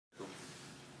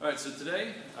All right, so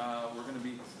today we're going to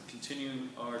be continuing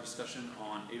our discussion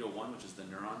on 801, which is the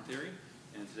neuron theory.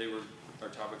 And today our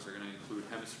topics are going to include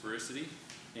hemisphericity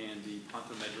and the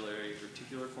pontomedullary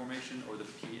reticular formation, or the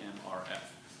PMRF.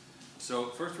 So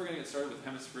first we're going to get started with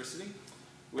hemisphericity,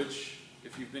 which,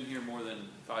 if you've been here more than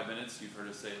 5 minutes, you've heard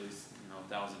us say at least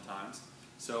 1,000 times.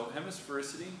 So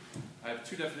hemisphericity, I have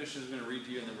two definitions I'm going to read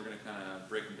to you, and then we're going to kind of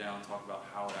break them down, talk about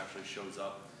how it actually shows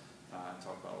up, and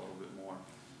talk about it a little bit more.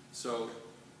 So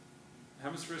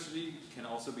hemisphericity can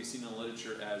also be seen in the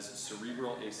literature as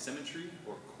cerebral asymmetry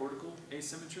or cortical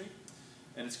asymmetry,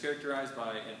 and it's characterized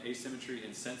by an asymmetry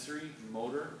in sensory,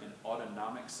 motor, and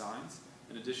autonomic signs,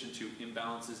 in addition to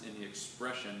imbalances in the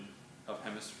expression of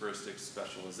hemispheristic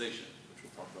specialization, which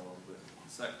we'll talk about a little bit in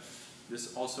a second.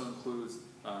 This also includes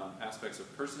aspects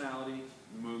of personality,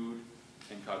 mood,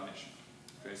 and cognition.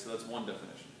 Okay, so that's one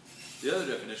definition. The other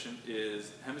definition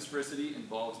is hemisphericity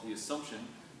involves the assumption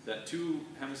that two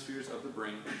hemispheres of the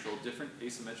brain control different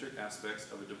asymmetric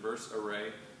aspects of a diverse array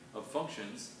of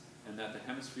functions, and that the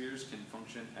hemispheres can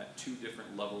function at two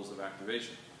different levels of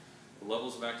activation. The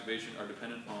levels of activation are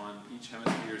dependent on each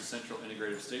hemisphere's central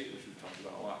integrative state, which we've talked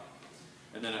about a lot.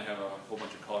 And then I have a whole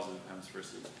bunch of causes of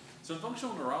hemisphericity. So in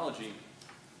functional neurology,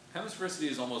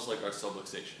 hemisphericity is almost like our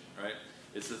subluxation, right?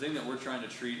 It's the thing that we're trying to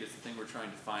treat, it's the thing we're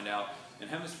trying to find out. And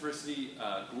hemisphericity,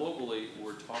 globally,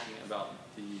 we're talking about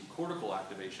the cortical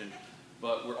activation,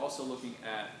 but we're also looking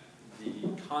at the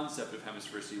concept of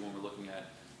hemisphericity when we're looking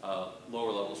at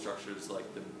lower level structures like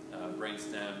the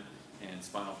brainstem and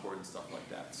spinal cord and stuff like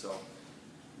that. So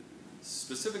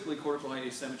specifically, cortical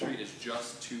asymmetry is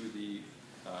just to the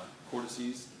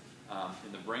cortices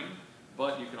in the brain,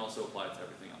 but you can also apply it to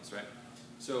everything else, right?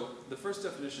 So the first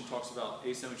definition talks about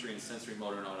asymmetry in sensory,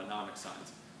 motor, and autonomic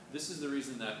signs. This is the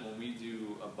reason that when we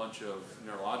do a bunch of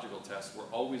neurological tests, we're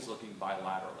always looking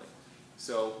bilaterally.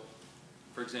 So,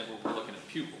 for example, we're looking at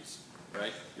pupils,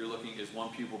 right? You're looking, is one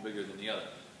pupil bigger than the other?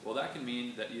 Well, that can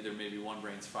mean that either maybe one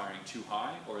brain's firing too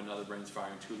high or another brain's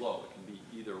firing too low. It can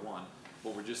be either one,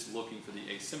 but we're just looking for the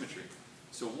asymmetry.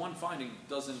 So one finding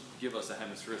doesn't give us a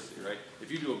hemisphericity, right?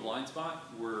 If you do a blind spot,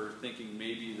 we're thinking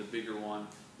maybe the bigger one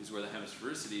is where the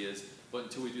hemisphericity is, but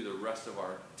until we do the rest of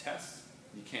our tests,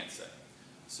 you can't say.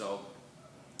 So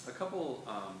a couple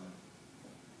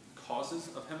causes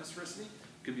of hemisphericity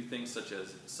could be things such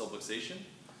as subluxation,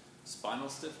 spinal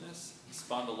stiffness,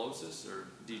 spondylosis or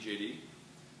DJD,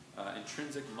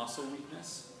 intrinsic muscle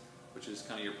weakness, which is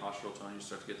kind of your postural tone, you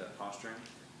start to get that posturing,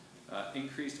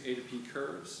 increased A to P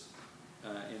curves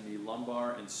in the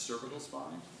lumbar and cervical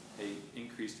spine, a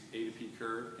increased A to P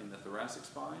curve in the thoracic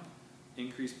spine,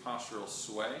 increased postural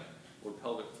sway, or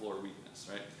pelvic floor weakness,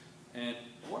 right? And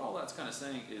what all that's kind of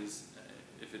saying is,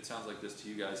 if it sounds like this to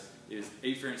you guys, is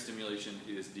afferent stimulation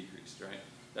is decreased, right?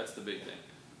 That's the big thing.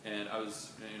 And I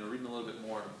was reading a little bit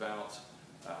more about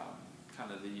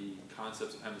kind of the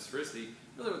concepts of hemisphericity.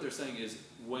 Really what they're saying is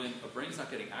when a brain's not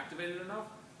getting activated enough,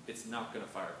 it's not going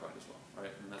to fire quite as well,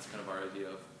 right? And that's kind of our idea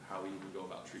of how we even go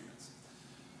about treatments.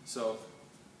 So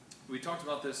we talked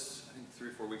about this, I think 3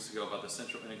 or 4 weeks ago, about the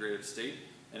central integrative state,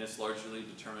 and it's largely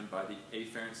determined by the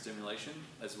afferent stimulation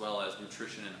as well as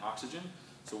nutrition and oxygen.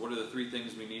 So what are the 3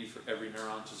 things we need for every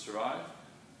neuron to survive?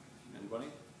 Anybody?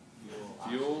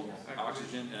 Fuel,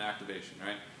 oxygen, and activation,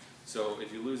 right? So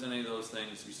if you lose any of those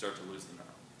things, you start to lose the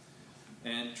neuron.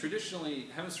 And traditionally,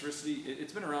 hemisphericity,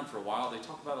 it's been around for a while. They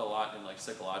talk about it a lot in like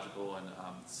psychological and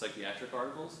psychiatric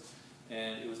articles.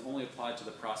 And it was only applied to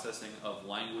the processing of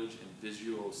language and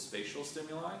visual spatial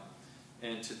stimuli.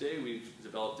 And today we've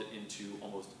developed it into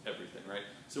almost everything, right?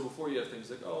 So before you have things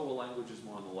like, oh, well, language is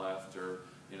more on the left, or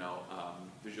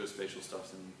visuospatial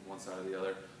stuff's in one side or the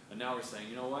other. And now we're saying,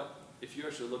 you know what? If you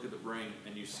actually look at the brain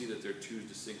and you see that there are 2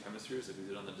 distinct hemispheres, like we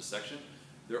did on the dissection,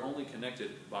 they're only connected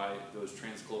by those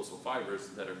transcallosal fibers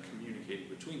that are communicating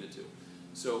between the 2.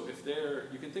 So if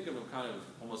you can think of them kind of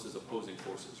almost as opposing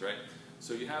forces, right?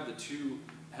 So you have the 2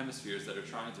 hemispheres that are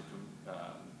trying to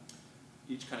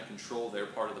each kind of control their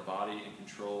part of the body and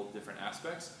control different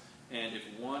aspects. And if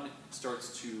one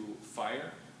starts to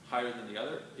fire higher than the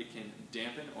other, it can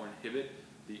dampen or inhibit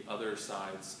the other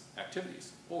side's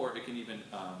activities. Or it can even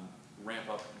ramp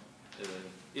up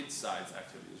its side's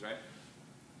activities, right?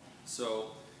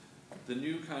 So the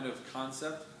new kind of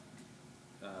concept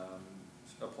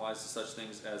applies to such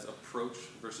things as approach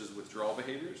versus withdrawal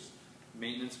behaviors,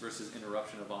 maintenance versus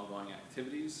interruption of ongoing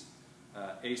activities,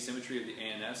 asymmetry of the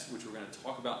ANS, which we're going to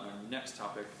talk about in our next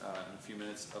topic in a few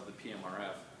minutes, of the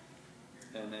PMRF,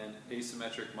 and then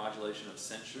asymmetric modulation of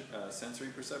sensory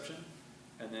perception,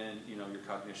 and then your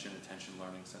cognition, attention,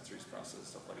 learning, sensory process,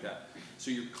 stuff like that.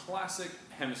 So your classic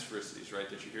hemisphericities, right,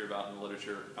 that you hear about in the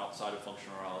literature outside of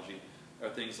functional neurology are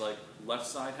things like left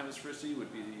side hemisphericity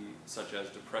would be such as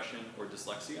depression or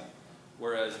dyslexia,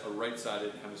 whereas a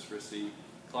right-sided hemisphericity,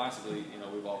 classically,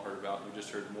 we've all heard about, we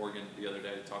just heard Morgan the other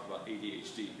day talk about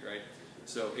ADHD, right?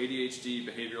 So ADHD,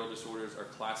 behavioral disorders are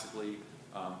classically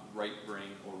right brain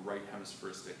or right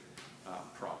hemispheristic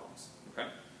problems, okay?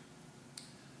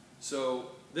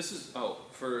 So this is,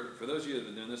 for those of you that have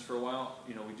been doing this for a while,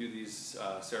 we do these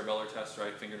cerebellar tests,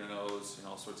 right? Finger to nose,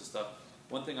 all sorts of stuff.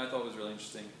 One thing I thought was really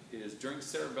interesting is during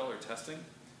cerebellar testing,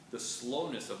 the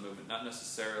slowness of movement, not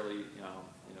necessarily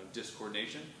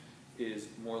discoordination, is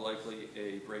more likely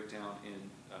a breakdown in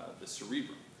the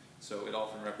cerebrum. So it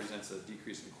often represents a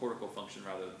decrease in cortical function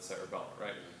rather than cerebellar,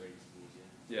 right?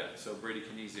 Yeah, so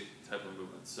bradykinesia type of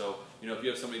movement. So, if you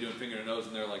have somebody doing finger to nose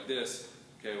and they're like this,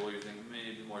 okay, well, you're thinking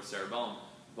maybe more cerebellum.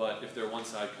 But if their one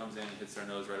side comes in and hits their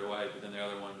nose right away, but then the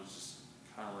other one is just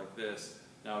kind of like this,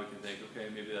 now we can think, okay,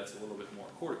 maybe that's a little bit more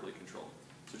cortically controlled.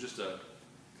 So just a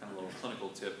kind of little clinical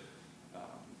tip,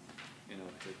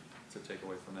 to take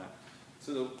away from that.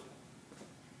 So,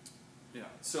 yeah.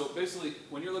 So basically,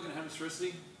 when you're looking at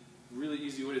hemisphericity, really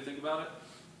easy way to think about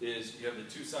it is you have the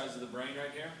two sides of the brain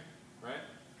right here, right?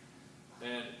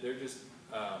 And they're just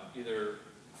either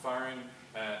firing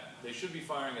they should be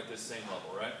firing at this same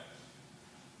level, right?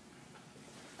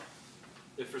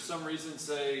 If for some reason,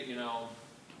 say,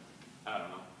 I don't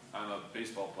know, I'm a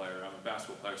baseball player, I'm a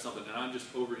basketball player, something, and I'm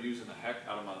just overusing the heck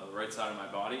out of the right side of my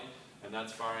body, and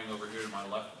that's firing over here to my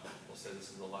left, we'll say this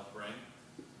is the left brain,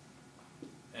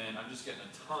 and I'm just getting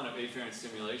a ton of afferent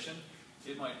stimulation,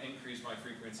 it might increase my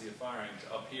frequency of firing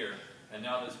to up here, and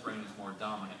now this brain is more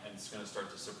dominant, and it's going to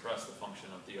start to suppress the function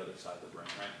of the other side of the brain,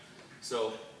 right?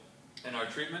 So, in our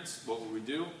treatments, what would we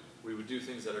do? We would do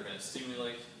things that are going to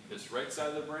stimulate this right side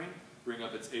of the brain, bring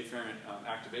up its afferent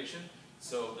activation,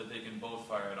 so that they can both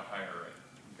fire at a higher rate.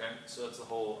 Okay, so that's the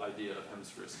whole idea of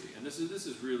hemisphericity, and this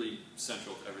is really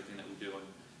central to everything that we do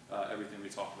and everything we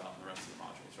talk about in the rest of the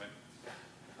modules, right?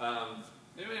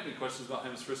 Anybody have any questions about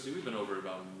hemisphericity? We've been over it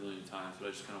about a million times, but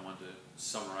I just kind of wanted to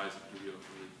summarize and give you a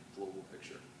really global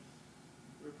picture.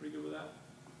 We're pretty good with that.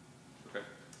 Okay.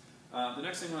 The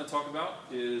next thing I want to talk about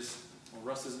is, well,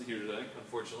 Russ isn't here today,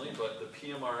 unfortunately, but the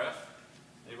PMRF.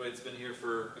 Anybody that's been here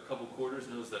for a couple quarters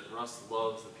knows that Russ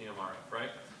loves the PMRF,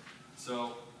 right?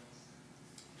 So,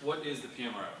 what is the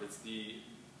PMRF? It's the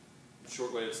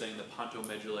short way of saying the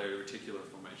pontomedullary reticular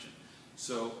formation.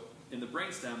 So, in the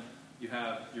brainstem, you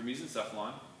have your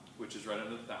mesencephalon, which is right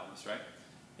under the thalamus, right?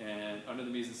 And under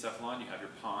the mesencephalon, you have your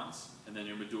pons, and then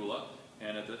your medulla,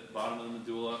 and at the bottom of the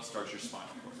medulla starts your spinal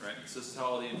cord, right? So this is how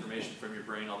all the information from your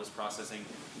brain, all this processing,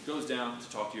 goes down to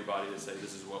talk to your body to say,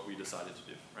 this is what we decided to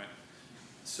do, right?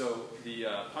 So the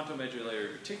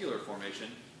pontomedullary reticular formation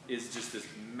is just this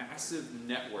massive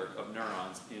network of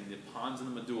neurons in the pons and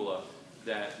the medulla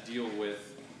that deal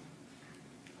with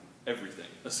everything,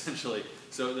 essentially.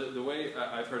 So the way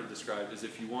I've heard it described is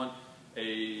if you want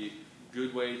a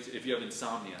good way to, if you have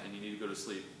insomnia and you need to go to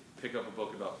sleep, pick up a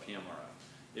book about PMRF.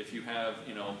 If you have,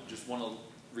 just want to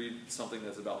read something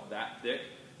that's about that thick,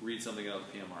 read something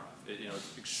about PMRF.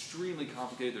 It's extremely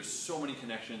complicated. There's so many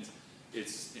connections.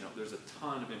 It's, there's a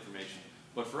ton of information.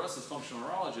 But for us as functional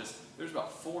neurologists, there's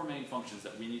about 4 main functions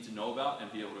that we need to know about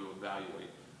and be able to evaluate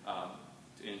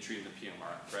in treating the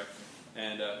PMRF, right?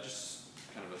 And just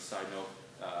kind of a side note,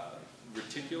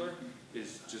 reticular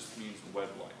just means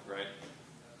web-like, right?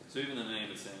 So even the name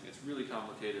is saying it's really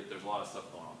complicated. There's a lot of stuff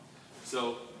going on.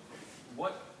 So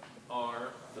what are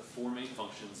the 4 main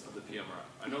functions of the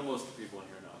PMRF? I know most of the people in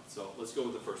here know. So let's go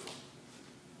with the first one.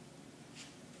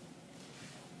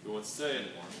 Who wants to say it?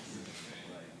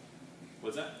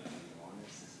 What's that?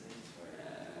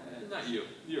 Not you.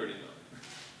 You already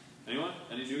know. Anyone?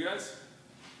 Any new guys?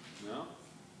 No?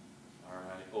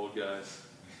 Alright, old guys.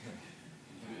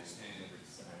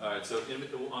 Alright, so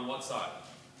on what side?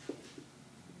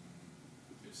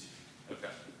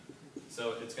 Okay.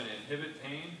 So it's going to inhibit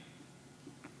pain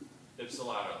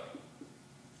ipsilaterally.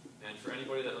 And for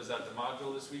anybody that was at the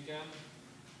module this weekend,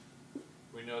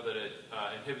 we know that it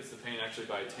inhibits the pain actually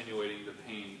by attenuating the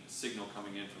pain signal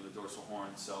coming in from the dorsal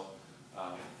horn. So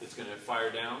it's going to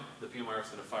fire down, the PMRF is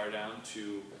going to fire down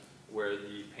to where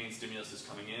the pain stimulus is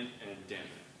coming in and dampen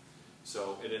it.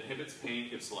 So it inhibits pain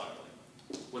ipsilaterally.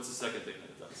 What's the second thing that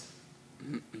it does?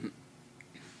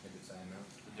 Inhibits IML.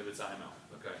 Inhibits IML.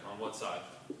 Okay. On what side?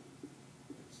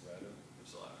 Ipsilateral.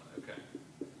 Ipsilateral. Okay.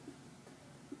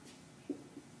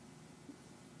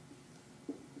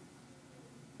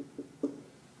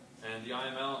 And And the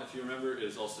IML, if you remember,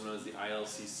 is also known as the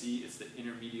ILCC. It's the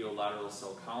intermediolateral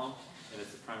cell column, and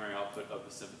it's the primary output of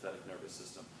the sympathetic nervous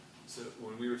system. So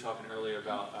when we were talking earlier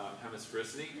about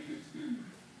hemisphericity,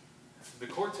 the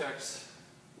cortex,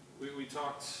 we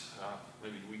talked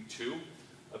maybe week 2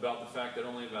 about the fact that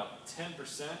only about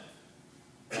 10%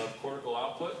 of cortical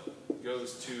output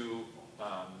goes to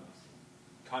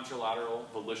contralateral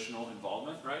volitional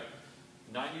involvement, right?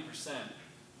 90%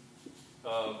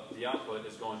 of the output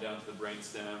is going down to the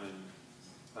brainstem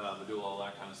and medulla, all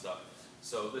that kind of stuff.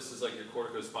 So this is like your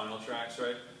corticospinal tracts,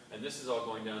 right? And this is all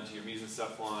going down to your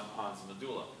mesencephalon, pons, and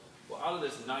medulla. Well, out of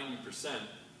this 90%,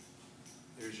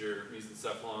 here's your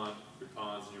mesencephalon, your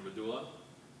pons, and your medulla.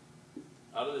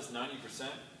 Out of this 90%,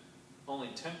 only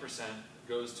 10%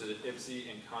 goes to the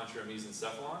ipsi and contra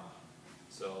mesencephalon.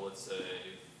 So let's say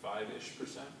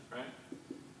 5-ish%, right?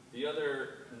 The other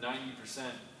 90%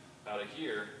 out of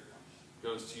here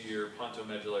goes to your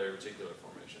pontomedullary reticular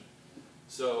formation.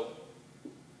 So,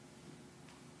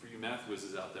 for you math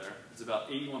whizzes out there, it's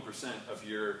about 81% of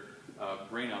your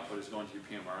brain output is going to your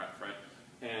PMRF, right?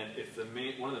 And if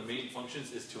one of the main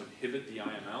functions is to inhibit the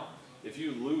IML, if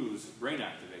you lose brain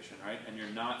activation, right, and you're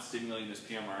not stimulating this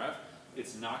PMRF,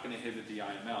 it's not going to inhibit the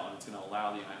IML, and it's going to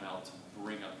allow the IML to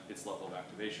bring up its level of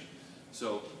activation.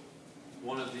 So,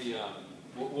 one of the,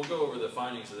 we'll go over the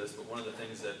findings of this, but one of the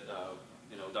things that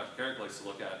Dr. Carrick likes to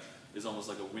look at is almost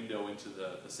like a window into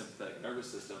the sympathetic nervous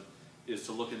system, is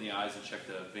to look in the eyes and check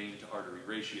the vein to artery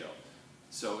ratio.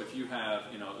 So if you have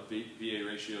a VA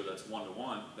ratio that's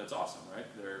 1:1, that's awesome, right?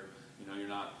 You're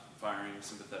not firing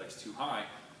sympathetics too high.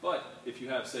 But if you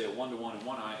have, say, a 1:1 in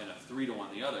one eye and a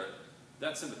 3:1 in the other,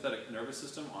 that sympathetic nervous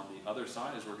system on the other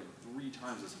side is working 3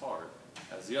 times as hard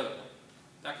as the other one.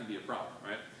 That can be a problem,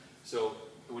 right? So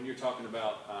when you're talking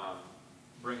about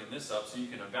bringing this up, so you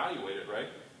can evaluate it, right?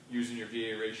 Using your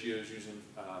VA ratios,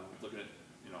 looking at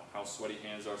how sweaty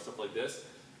hands are, stuff like this,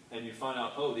 and you find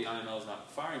out, oh, the IML is not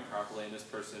firing properly, and this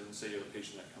person, say you have a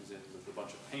patient that comes in with a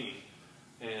bunch of pain,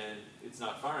 and it's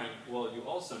not firing. Well, you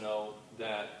also know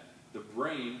that the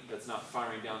brain that's not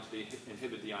firing down to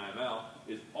inhibit the IML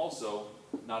is also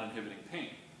not inhibiting pain.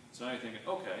 So now you're thinking,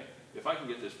 okay, if I can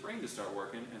get this brain to start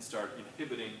working and start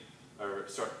inhibiting or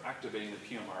start activating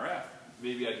the PMRF,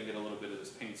 maybe I can get a little bit of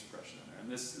this pain suppression in there.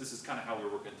 And this is kind of how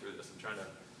we're working through this. I'm trying to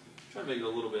make it a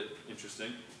little bit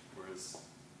interesting, whereas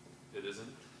it isn't.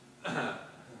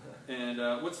 And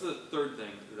what's the third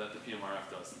thing that the PMRF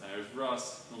does? There's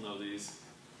Russ, he'll know these.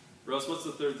 Russ, what's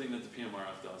the third thing that the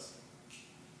PMRF does?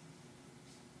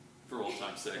 For old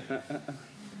time's sake.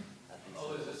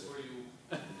 Oh, is this where you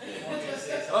want me to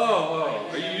say something? Oh,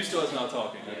 are you used to us not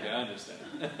talking? Okay, I understand.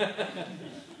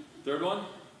 Third one?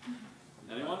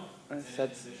 Anyone?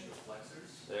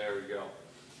 There we go.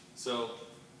 So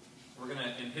we're going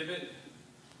to inhibit,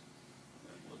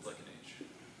 looks like an H.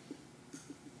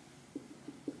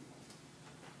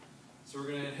 So we're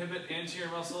going to inhibit anterior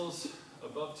muscles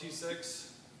above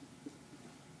T6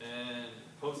 and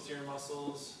posterior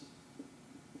muscles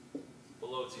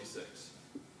below T6.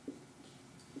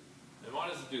 And why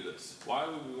does it do this? Why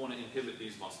would we want to inhibit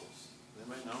these muscles?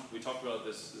 Anybody know? We talked about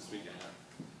this weekend.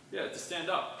 Yeah, to stand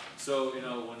up. So,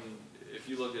 if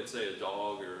you look at, say, a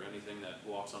dog or anything that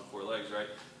walks on 4 legs, right,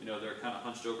 they're kind of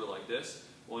hunched over like this.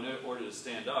 Well, in order to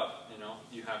stand up,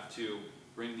 you have to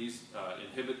bring these,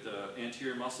 inhibit the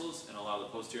anterior muscles and allow the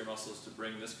posterior muscles to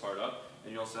bring this part up.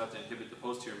 And you also have to inhibit the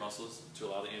posterior muscles to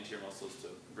allow the anterior muscles to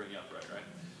bring you upright, right?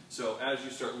 So as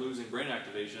you start losing brain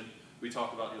activation, we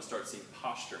talk about you'll start seeing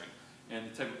posturing. And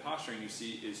the type of posturing you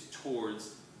see is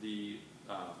towards the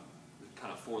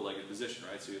kind of 4-legged position,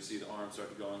 right? So you'll see the arms start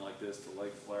to go in like this, the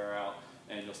leg flare out,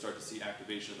 and you'll start to see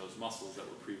activation of those muscles that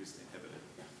were previously inhibited.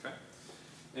 Okay?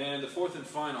 And the fourth and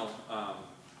final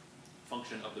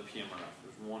function of the PMRF,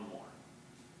 there's one more.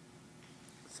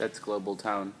 Sets global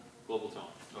tone. Global tone,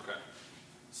 okay.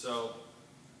 So,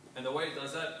 and the way it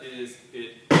does that is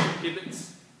it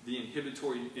inhibits the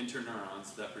inhibitory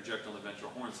interneurons that project on the ventral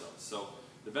horn cells. So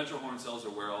the ventral horn cells are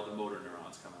where all the motor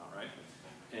neurons come out, right?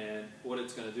 And what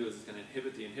it's going to do is it's going to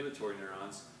inhibit the inhibitory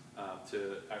neurons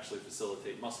to actually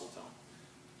facilitate muscle tone.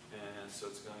 And so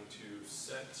it's going to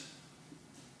set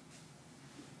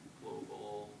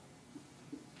global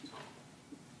tone.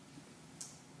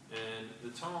 And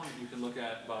the tone you can look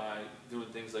at by doing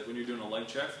things like when you're doing a leg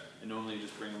check, and normally you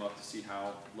just bring them up to see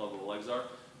how level the legs are.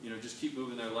 Just keep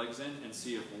moving their legs in and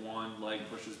see if one leg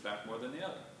pushes back more than the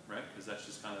other, right? Because that's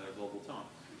just kind of their global tone.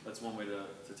 That's one way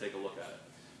to take a look at it.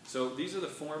 So these are the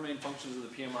 4 main functions of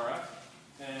the PMRF,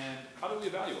 and how do we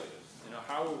evaluate it?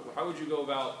 How would you go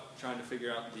about trying to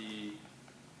figure out the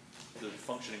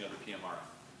functioning of the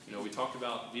PMRF? We talked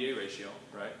about VA ratio,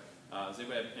 right? Does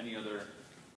anybody have any other